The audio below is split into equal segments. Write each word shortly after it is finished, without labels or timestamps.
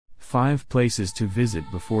5 places to visit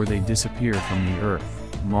before they disappear from the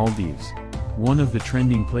earth. Maldives. One of the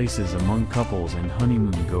trending places among couples and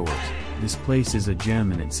honeymoon goers, this place is a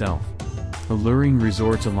gem in itself. Alluring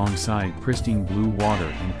resorts alongside pristine blue water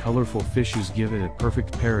and colorful fishes give it a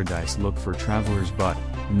perfect paradise look for travelers, but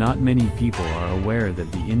not many people are aware that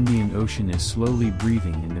the Indian Ocean is slowly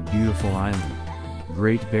breathing in the beautiful island.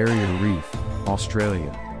 Great Barrier Reef,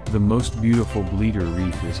 Australia. The most beautiful Glacier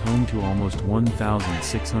Reef is home to almost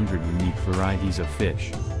 1,600 unique varieties of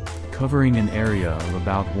fish. Covering an area of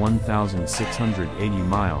about 1,680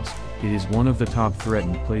 miles, it is one of the top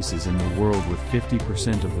threatened places in the world, with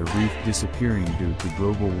 50% of the reef disappearing due to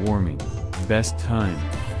global warming. Best time,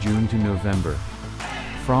 June to November.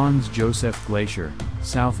 Franz Josef Glacier,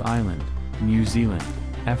 South Island, New Zealand.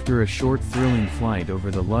 After a short thrilling flight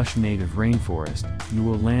over the lush native rainforest, you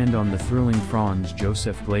will land on the thrilling Franz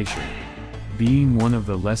Josef Glacier. Being one of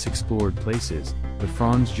the less explored places, the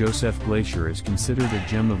Franz Josef Glacier is considered a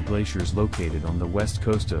gem of glaciers located on the west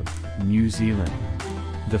coast of New Zealand.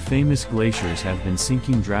 The famous glaciers have been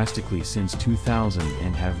sinking drastically since 2000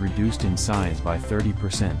 and have reduced in size by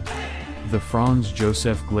 30%. The Franz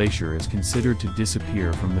Josef Glacier is considered to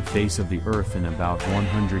disappear from the face of the earth in about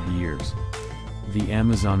 100 years. The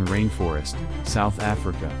Amazon rainforest, South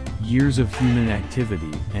Africa. Years of human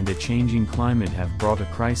activity and a changing climate have brought a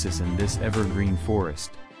crisis in this evergreen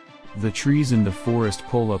forest. The trees in the forest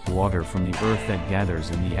pull up water from the earth that gathers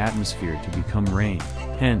in the atmosphere to become rain,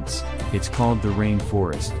 hence, it's called the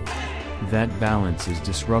rainforest. That balance is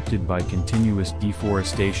disrupted by continuous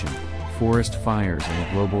deforestation, forest fires,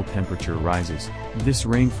 and global temperature rises. This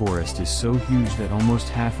rainforest is so huge that almost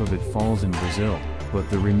half of it falls in Brazil, but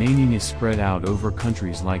the remaining is spread out over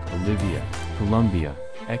countries like Bolivia, Colombia,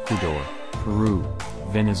 Ecuador, Peru,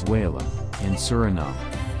 Venezuela, and Suriname.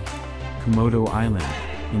 Komodo Island,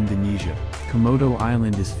 Indonesia. Komodo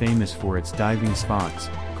Island is famous for its diving spots,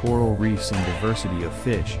 coral reefs, and diversity of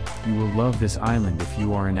fish. You will love this island if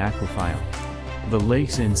you are an aquaphile. The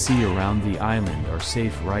lakes and sea around the island are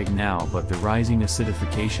safe right now, but the rising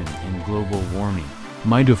acidification and global warming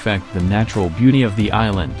might affect the natural beauty of the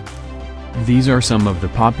island. These are some of the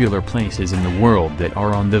popular places in the world that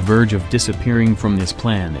are on the verge of disappearing from this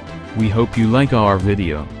planet. We hope you like our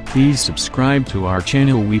video. Please subscribe to our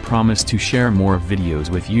channel. We promise to share more videos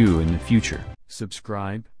with you in the future.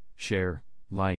 Subscribe, share, like.